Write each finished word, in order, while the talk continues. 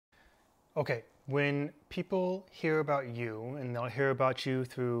Okay, when people hear about you, and they'll hear about you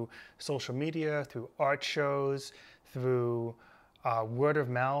through social media, through art shows, through word of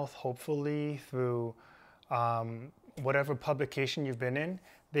mouth, hopefully, through whatever publication you've been in,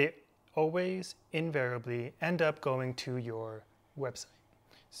 they always invariably end up going to your website.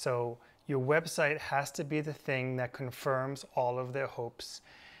 So your website has to be the thing that confirms all of their hopes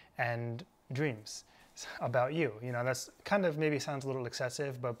and dreams about you. You know, that's kind of maybe sounds a little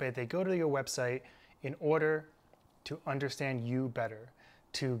excessive, but they go to your website in order to understand you better,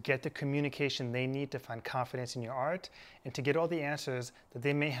 to get the communication they need to find confidence in your art, and to get all the answers that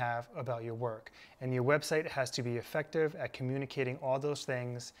they may have about your work. And your website has to be effective at communicating all those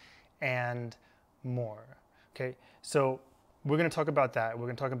things and more. Okay, so we're going to talk about that. We're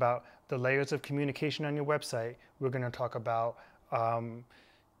going to talk about the layers of communication on your website. We're going to talk about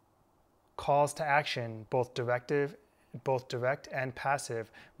calls to action, both direct and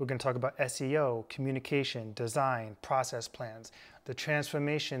passive. We're going to talk about SEO, communication, design, process plans, the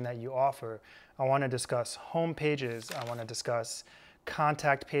transformation that you offer. I want to discuss home pages. I want to discuss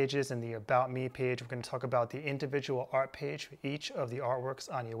contact pages and the About Me page. We're going to talk about the individual art page for each of the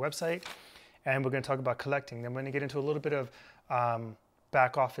artworks on your website. And we're going to talk about collecting. Then we're going to get into a little bit of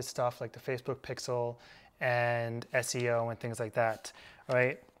back office stuff like the Facebook pixel and SEO and things like that. All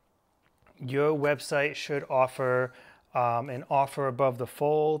right. Your website should offer an offer above the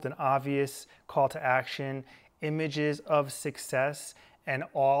fold, an obvious call to action, images of success, and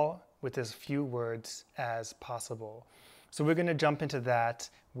all with as few words as possible. So we're going to jump into that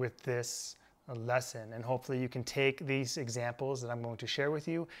with this lesson, and hopefully you can take these examples that I'm going to share with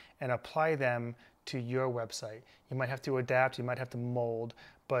you and apply them to your website. You might have to adapt, you might have to mold,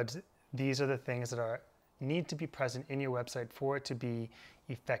 but these are the things that need to be present in your website for it to be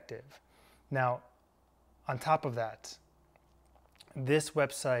effective. Now, on top of that, this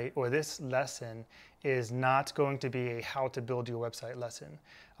website or this lesson is not going to be a how to build your website lesson.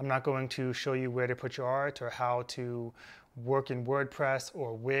 I'm not going to show you where to put your art or how to work in WordPress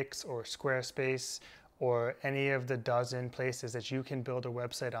or Wix or Squarespace or any of the dozen places that you can build a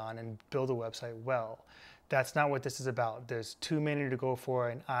website on and build a website well. That's not what this is about. There's too many to go for,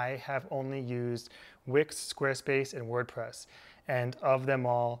 and I have only used Wix, Squarespace, and WordPress. And of them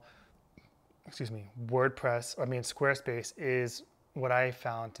all, Squarespace is what I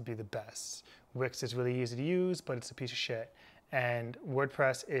found to be the best. Wix is really easy to use, but it's a piece of shit. And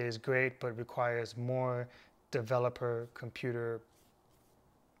WordPress is great, but requires more developer computer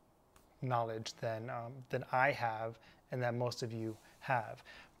knowledge than I have and that most of you have.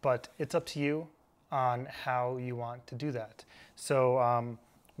 But it's up to you on how you want to do that. So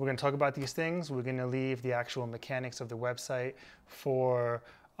we're going to talk about these things. We're going to leave the actual mechanics of the website for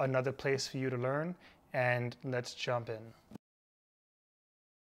another place for you to learn, and let's jump in.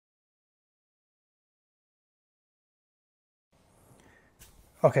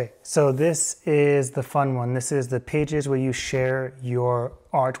 Okay, so this is the fun one. This is the pages where you share your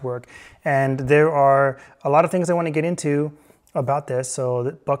artwork. And there are a lot of things I want to get into about this,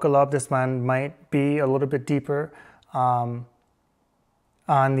 so buckle up. This one might be a little bit deeper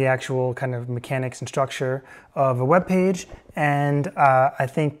on the actual kind of mechanics and structure of a web page. And I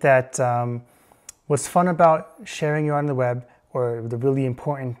think that what's fun about sharing your art on the web, or the really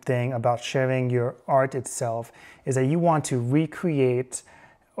important thing about sharing your art itself, is that you want to recreate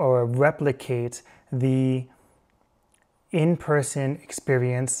or replicate the in-person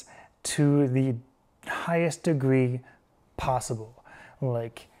experience to the highest degree possible.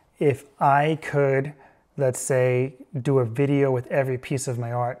 Like if I could, let's say, do a video with every piece of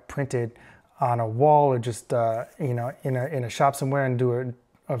my art printed on a wall, or just in a shop somewhere, and do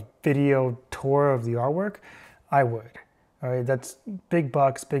a video tour of the artwork, I would. All right, that's big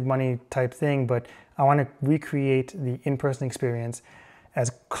bucks, big money type thing, but I want to recreate the in-person experience as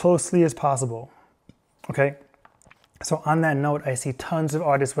closely as possible. Okay, so on that note, I see tons of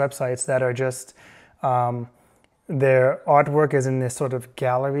artist websites that are just their artwork is in this sort of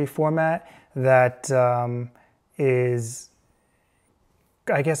gallery format that is,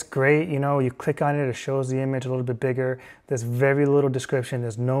 I guess, great. You know, you click on it, it shows the image a little bit bigger. There's very little description.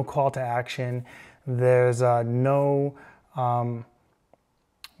 There's no call to action. There's no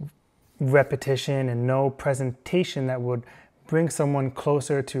repetition and no presentation that would bring someone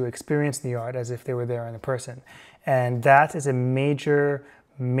closer to experience the art as if they were there in person. And that is a major,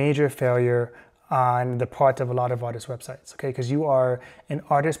 major failure on the part of a lot of artist websites, okay? Because you are an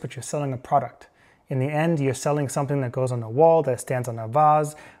artist, but you're selling a product. In the end, you're selling something that goes on a wall, that stands on a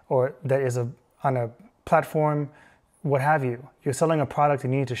vase, or that is on a platform, what have you. You're selling a product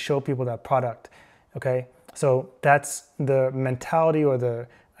and you need to show people that product, okay? So that's the mentality or the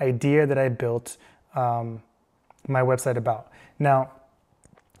idea that I built my website about. Now,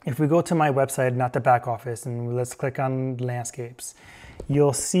 if we go to my website, not the back office, and let's click on landscapes,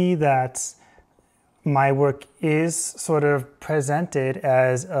 you'll see that my work is sort of presented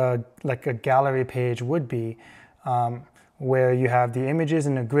as like a gallery page would be, where you have the images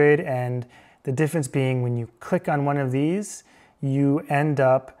in a grid, and the difference being when you click on one of these, you end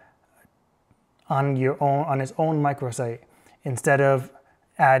up on its own microsite instead of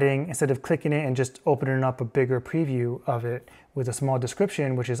clicking it and just opening up a bigger preview of it with a small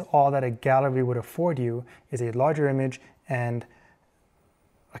description, which is all that a gallery would afford you, is a larger image and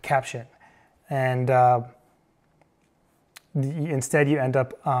a caption. And instead you end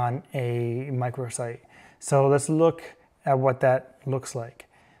up on a microsite. So let's look at what that looks like.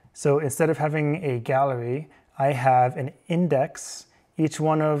 So instead of having a gallery, I have an index. Each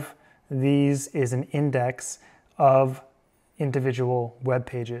one of these is an index of individual web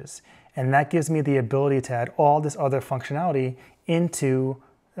pages. And that gives me the ability to add all this other functionality into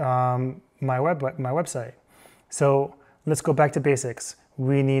my website. So let's go back to basics.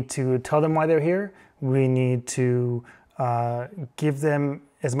 We need to tell them why they're here. We need to give them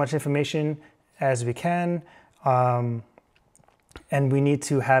as much information as we can. And we need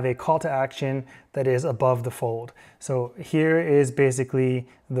to have a call to action that is above the fold. So here is basically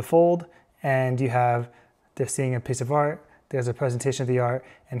the fold, and you have, they're seeing a piece of art, there's a presentation of the art,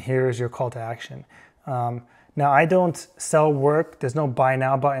 and here is your call to action. Now, I don't sell work. There's no buy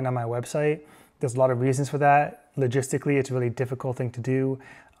now button on my website. There's a lot of reasons for that. Logistically, it's a really difficult thing to do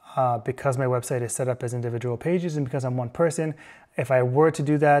because my website is set up as individual pages and because I'm one person. If I were to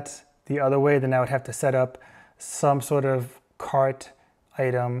do that the other way, then I would have to set up some sort of cart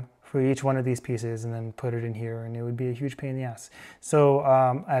item for each one of these pieces and then put it in here, and it would be a huge pain in the ass. So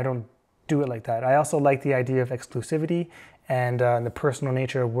I don't do it like that. I also like the idea of exclusivity and the personal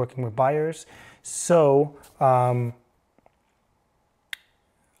nature of working with buyers. So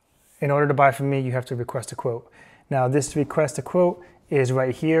in order to buy from me, you have to request a quote. Now, this request a quote is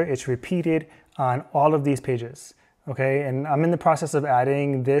right here. It's repeated on all of these pages, okay? And I'm in the process of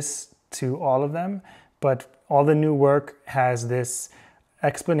adding this to all of them, but all the new work has this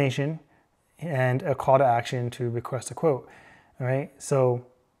explanation and a call to action to request a quote, all right? So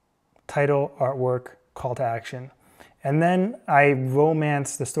title, artwork, call to action. And then I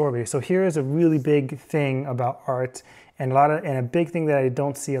romance the story. So here is a really big thing about art and a big thing that I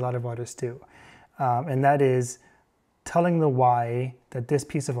don't see a lot of artists do. And that is telling the why that this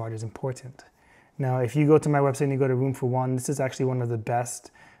piece of art is important. Now, if you go to my website and you go to Room for One, this is actually one of the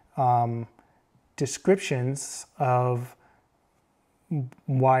best descriptions of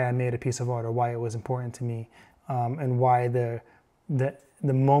why I made a piece of art or why it was important to me, and why the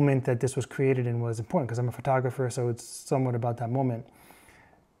moment that this was created in was important, because I'm a photographer, so it's somewhat about that moment.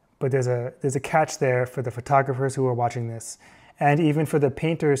 But there's a catch there for the photographers who are watching this, and even for the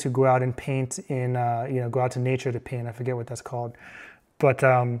painters who go out and paint in, go out to nature to paint. I forget what that's called, but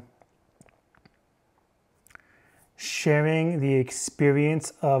sharing the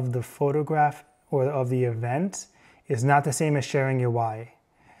experience of the photograph or of the event is not the same as sharing your why.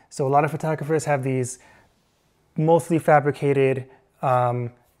 So a lot of photographers have these mostly fabricated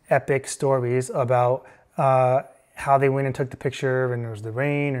epic stories about how they went and took the picture, and there was the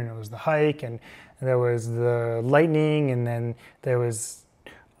rain, and there was the hike, and there was the lightning, and then there was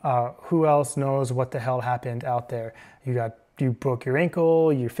who else knows what the hell happened out there. You broke your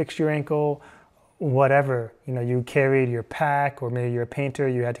ankle, you fixed your ankle, whatever. You carried your pack, or maybe you're a painter,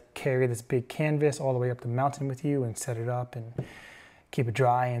 you had to carry this big canvas all the way up the mountain with you and set it up and keep it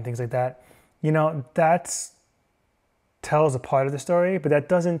dry and things like that. That's tells a part of the story, but that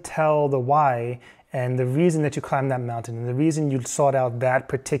doesn't tell the why and the reason that you climbed that mountain and the reason you sought out that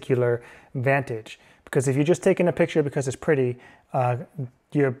particular vantage. Because if you're just taking a picture because it's pretty,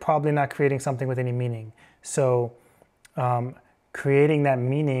 you're probably not creating something with any meaning. So creating that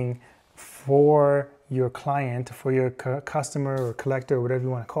meaning for your client, for your customer or collector, or whatever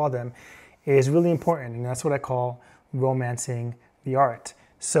you want to call them, is really important. And that's what I call romancing the art.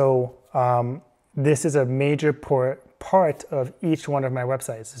 So this is a major part of each one of my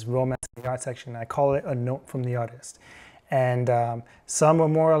websites, is romancing the art section. I call it a note from the artist. And some are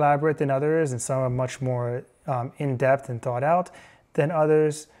more elaborate than others, and some are much more in-depth and thought out than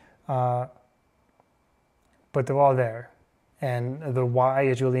others, but they're all there. And the why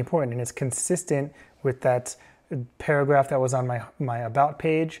is really important, and it's consistent with that paragraph that was on my About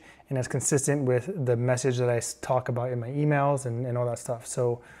page, and it's consistent with the message that I talk about in my emails and all that stuff.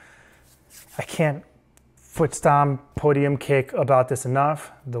 So I can't foot stomp, podium kick about this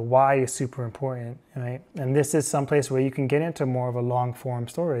enough. The why is super important, right? And this is someplace where you can get into more of a long form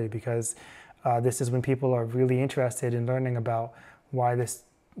story, because this is when people are really interested in learning about why this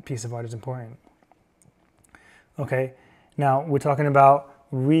piece of art is important. Okay, now we're talking about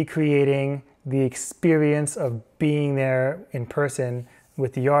recreating the experience of being there in person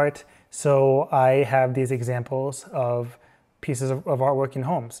with the art. So I have these examples of pieces of artwork in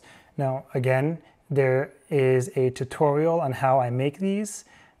homes. Now, again, there is a tutorial on how I make these,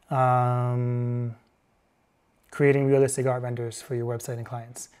 creating realistic art renders for your website and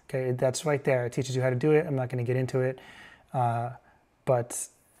clients. Okay, that's right there. It teaches you how to do it. I'm not going to get into it, but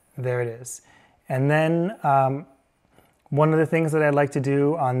there it is. And then one of the things that I like to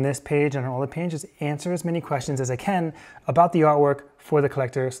do on this page and on all the pages is answer as many questions as I can about the artwork for the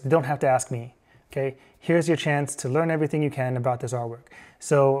collector, so they don't have to ask me. Okay, here's your chance to learn everything you can about this artwork.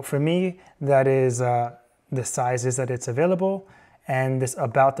 So for me, that is the sizes that it's available and this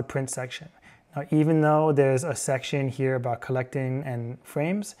about the print section. Now, even though there's a section here about collecting and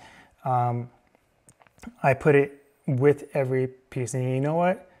frames, I put it with every piece. And you know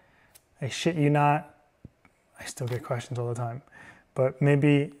what? I shit you not, I still get questions all the time. But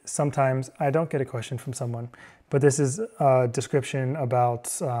maybe sometimes I don't get a question from someone. But this is a description about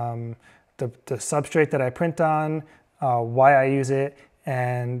the substrate that I print on, why I use it,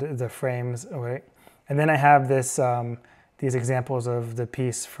 and the frames, right? And then I have this, these examples of the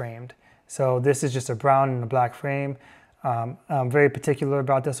piece framed. So this is just a brown and a black frame. I'm very particular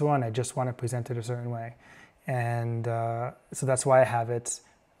about this one. I just want to present it a certain way. And so that's why I have it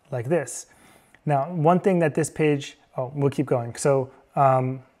like this. Now, one thing that this page, oh, we'll keep going. So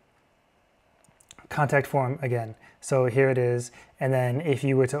contact form again. So here it is. And then if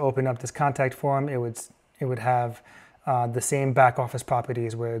you were to open up this contact form, it would have the same back office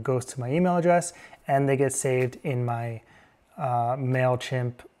properties where it goes to my email address and they get saved in my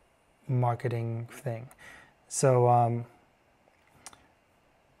MailChimp marketing thing. So,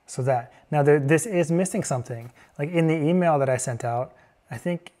 so that. Now this is missing something. Like in the email that I sent out, I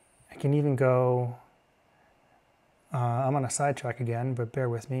think I can even go, I'm on a sidetrack again, but bear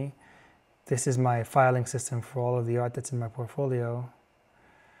with me. This is my filing system for all of the art that's in my portfolio.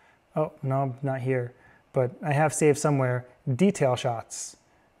 Oh, no, not here. But I have saved somewhere detail shots,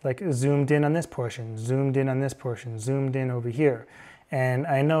 like zoomed in on this portion, zoomed in on this portion, zoomed in over here. And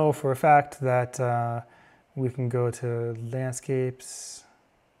I know for a fact that we can go to landscapes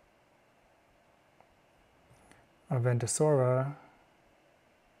of Vendosora.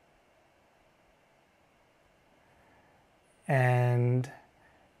 And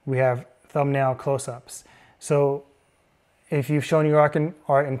we have thumbnail close-ups. So if you've shown your art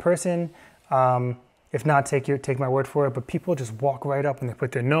in person, if not, take my word for it, but people just walk right up and they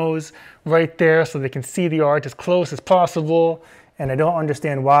put their nose right there so they can see the art as close as possible. And I don't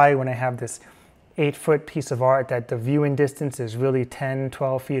understand why, when I have this 8-foot piece of art that the viewing distance is really 10,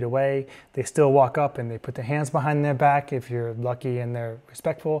 12 feet away, they still walk up and they put their hands behind their back if you're lucky and they're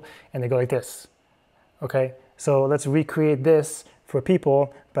respectful, and they go like this. Okay, so let's recreate this for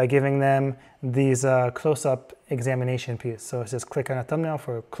people by giving them these close-up examination piece. So it's just click on a thumbnail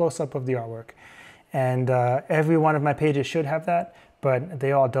for a close-up of the artwork. And every one of my pages should have that, but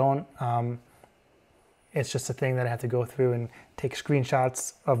they all don't. It's just a thing that I have to go through and take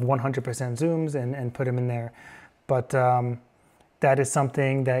screenshots of 100% zooms and put them in there. But that is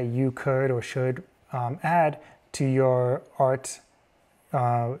something that you could or should add to your art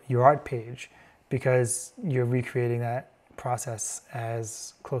page, because you're recreating that process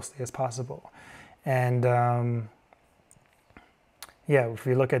as closely as possible. And yeah, if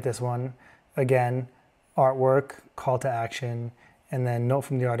we look at this one, again, artwork, call to action, and then note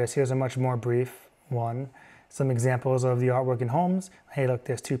from the artist. Here's a much more brief one. Some examples of the artwork in homes. Hey, look,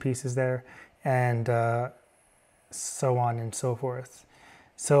 there's 2 pieces there, and so on and so forth.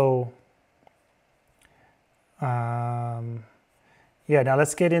 So, yeah, now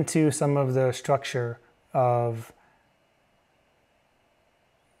let's get into some of the structure of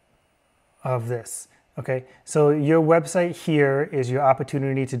this. Okay, so your website here is your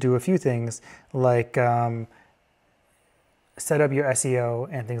opportunity to do a few things, like set up your SEO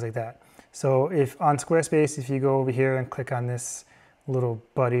and things like that. So if on Squarespace, if you go over here and click on this little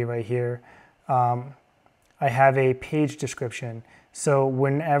buddy right here, I have a page description. So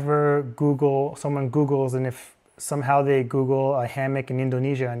whenever someone Googles, and if somehow they Google a hammock in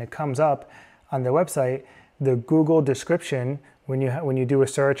Indonesia and it comes up on their website, the Google description, when you do a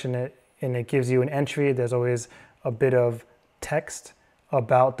search and it gives you an entry, there's always a bit of text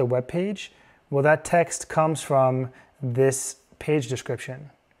about the web page. Well, that text comes from this page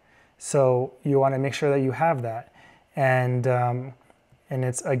description. So you want to make sure that you have that. And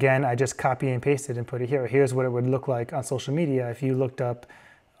it's, again, I just copy and pasted and put it here. Here's what it would look like on social media if you looked up,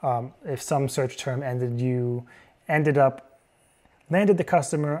 if some search term landed the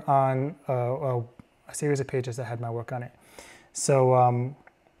customer on a series of pages that had my work on it. So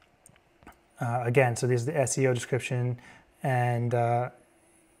again, so this is the SEO description, and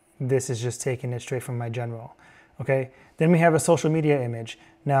this is just taking it straight from my general. Okay, then we have a social media image.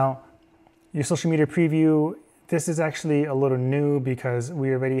 Now, your social media preview, this is actually a little new because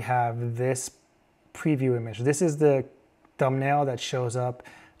we already have this preview image. This is the thumbnail that shows up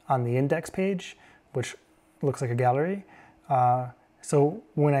on the index page, which looks like a gallery. So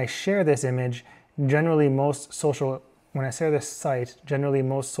when I share this image, generally when I share this site, generally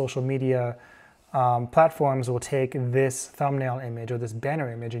most social media platforms will take this thumbnail image or this banner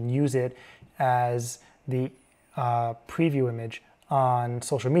image and use it as the preview image on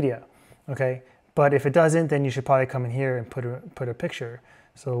social media, okay? But if it doesn't, then you should probably come in here and put a picture.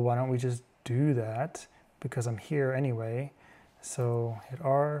 So why don't we just do that, because I'm here anyway. So hit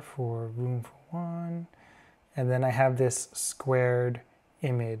R for room for one, and then I have this squared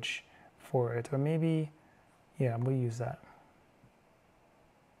image for it, or maybe, yeah, we'll use that.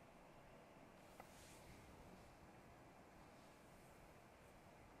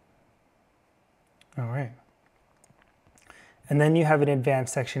 All right. And then you have an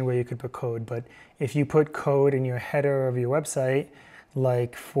advanced section where you could put code. But if you put code in your header of your website,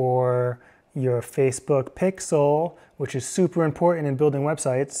 like for your Facebook pixel, which is super important in building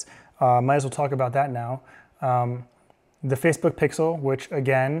websites, might as well talk about that now. The Facebook pixel, which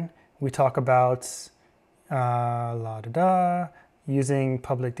again, we talk about using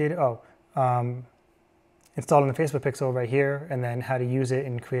public data. Installing the Facebook pixel right here, and then how to use it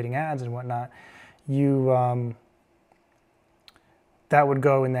in creating ads and whatnot. That would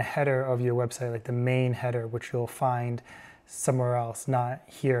go in the header of your website, like the main header, which you'll find somewhere else, not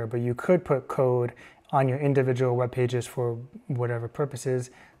here. But you could put code on your individual web pages for whatever purposes.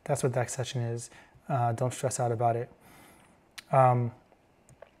 That's what that section is. Don't stress out about it. Your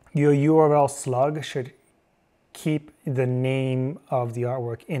URL slug should keep the name of the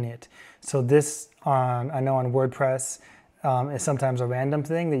artwork in it. So this, I know on WordPress, is sometimes a random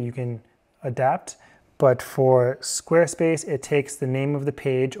thing that you can adapt. But for Squarespace, it takes the name of the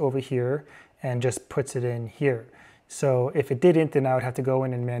page over here and just puts it in here. So if it didn't, then I would have to go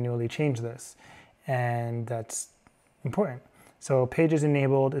in and manually change this. And that's important. So page is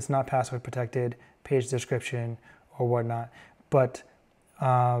enabled, it's not password protected, page description or whatnot. But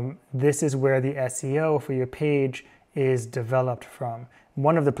this is where the SEO for your page is developed from.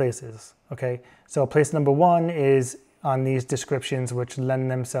 One of the places, okay? So place number one is on these descriptions which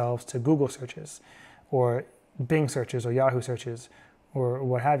lend themselves to Google searches, or Bing searches, or Yahoo searches, or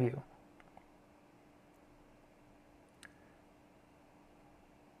what have you.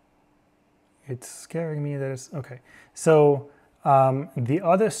 It's scaring me that it's, okay. So the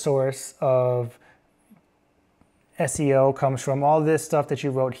other source of SEO comes from all this stuff that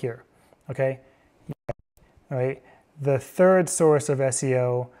you wrote here, okay? All right. The third source of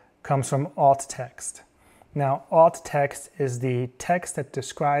SEO comes from alt text. Now, alt text is the text that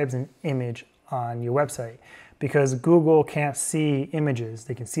describes an image on your website, because Google can't see images.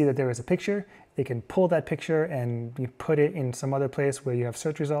 They can see that there is a picture. They can pull that picture and you put it in some other place where you have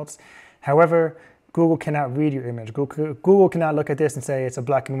search results. However, Google cannot read your image. Google cannot look at this and say it's a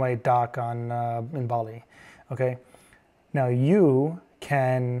black and white dock in Bali. Okay. Now you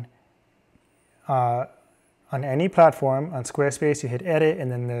can, on any platform, on Squarespace, you hit edit,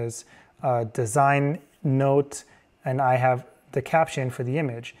 and then there's a design note, and I have the caption for the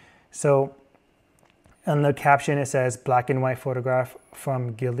image. So in the caption, it says, black and white photograph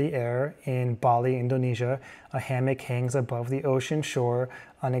from Gili Air in Bali, Indonesia. A hammock hangs above the ocean shore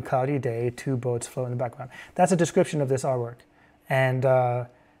on a cloudy day. 2 boats float in the background. That's a description of this artwork. And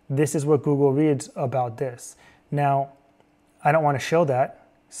this is what Google reads about this. Now, I don't want to show that,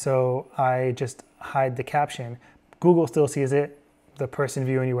 so I just hide the caption. Google still sees it. The person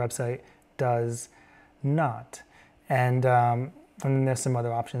viewing your website does not. And then there's some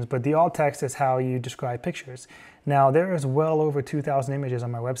other options, but the alt text is how you describe pictures. Now, there is well over 2,000 images on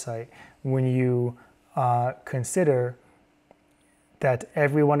my website. When you consider that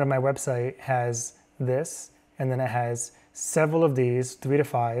every one of my website has this, and then it has several of these, 3 to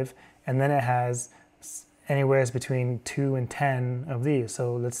 5, and then it has anywhere between 2 and 10 of these.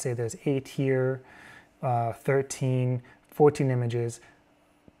 So let's say there's 8 here, 13, 14 images,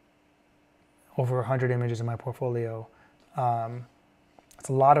 over 100 images in my portfolio. It's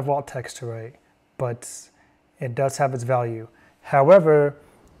a lot of alt text to write, but it does have its value. However,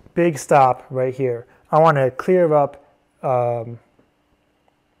 big stop right here. I want to clear up, a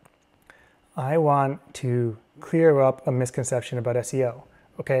misconception about SEO,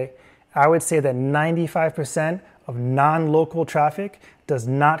 okay? I would say that 95% of non-local traffic does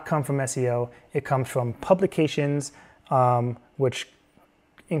not come from SEO. It comes from publications, which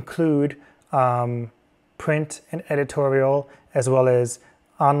include print and editorial, as well as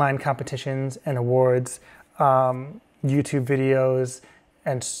online competitions and awards, YouTube videos,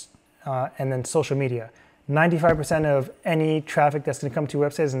 and then social media. 95% of any traffic that's going to come to your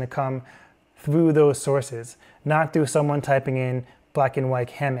website is going to come through those sources, not through someone typing in black and white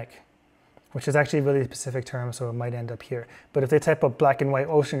hammock, which is actually a really specific term, so it might end up here. But if they type up black and white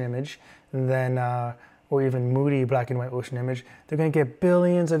ocean image, then or even moody black and white ocean image, they're going to get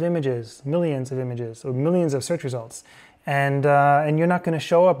billions of images, millions of images, or millions of search results. And you're not going to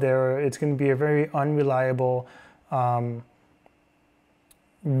show up there. It's going to be a very unreliable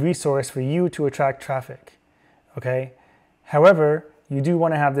resource for you to attract traffic, okay? However, you do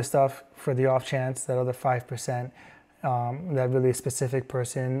want to have this stuff for the off chance, that other 5%, that really specific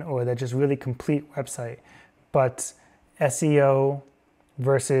person or that just really complete website. But SEO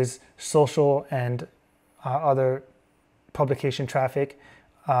versus social and other publication traffic,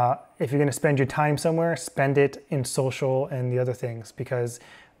 if you're going to spend your time somewhere, spend it in social and the other things, because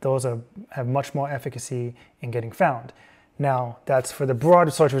those have much more efficacy in getting found. Now, that's for the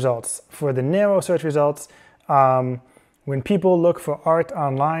broad search results. For the narrow search results, when people look for art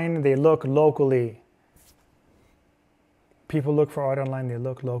online, they look locally. People look for art online, they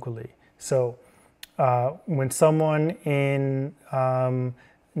look locally. So when someone in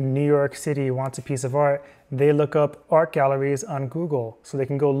New York City wants a piece of art, they look up art galleries on Google so they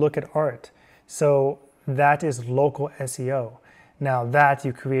can go look at art. So that is local SEO. Now that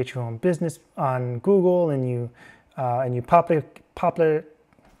you create your own business on Google and you populate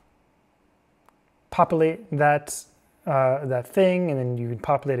that thing, and then you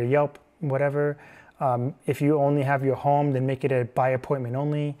populate a Yelp, whatever. If you only have your home, then make it a by appointment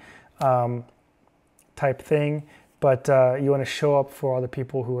only type thing. But you want to show up for all the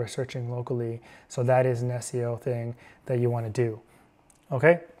people who are searching locally. So that is an SEO thing that you want to do.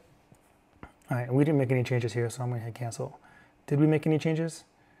 Okay? All right, we didn't make any changes here, so I'm going to hit cancel. Did we make any changes?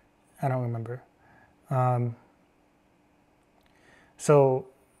 I don't remember. So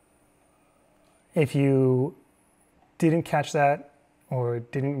if you didn't catch that or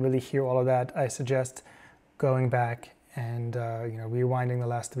didn't really hear all of that, I suggest going back and rewinding the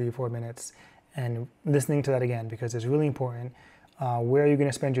last 3 or 4 minutes and listening to that again, because it's really important. Where are you going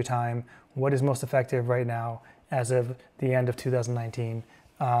to spend your time? What is most effective right now as of the end of 2019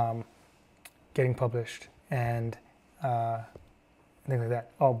 getting published, and things like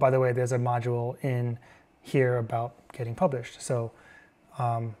that. Oh, by the way, there's a module in here about getting published. So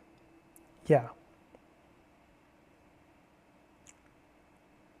yeah.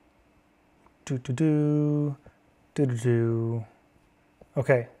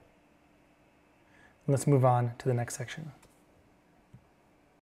 Okay. Let's move on to the next section.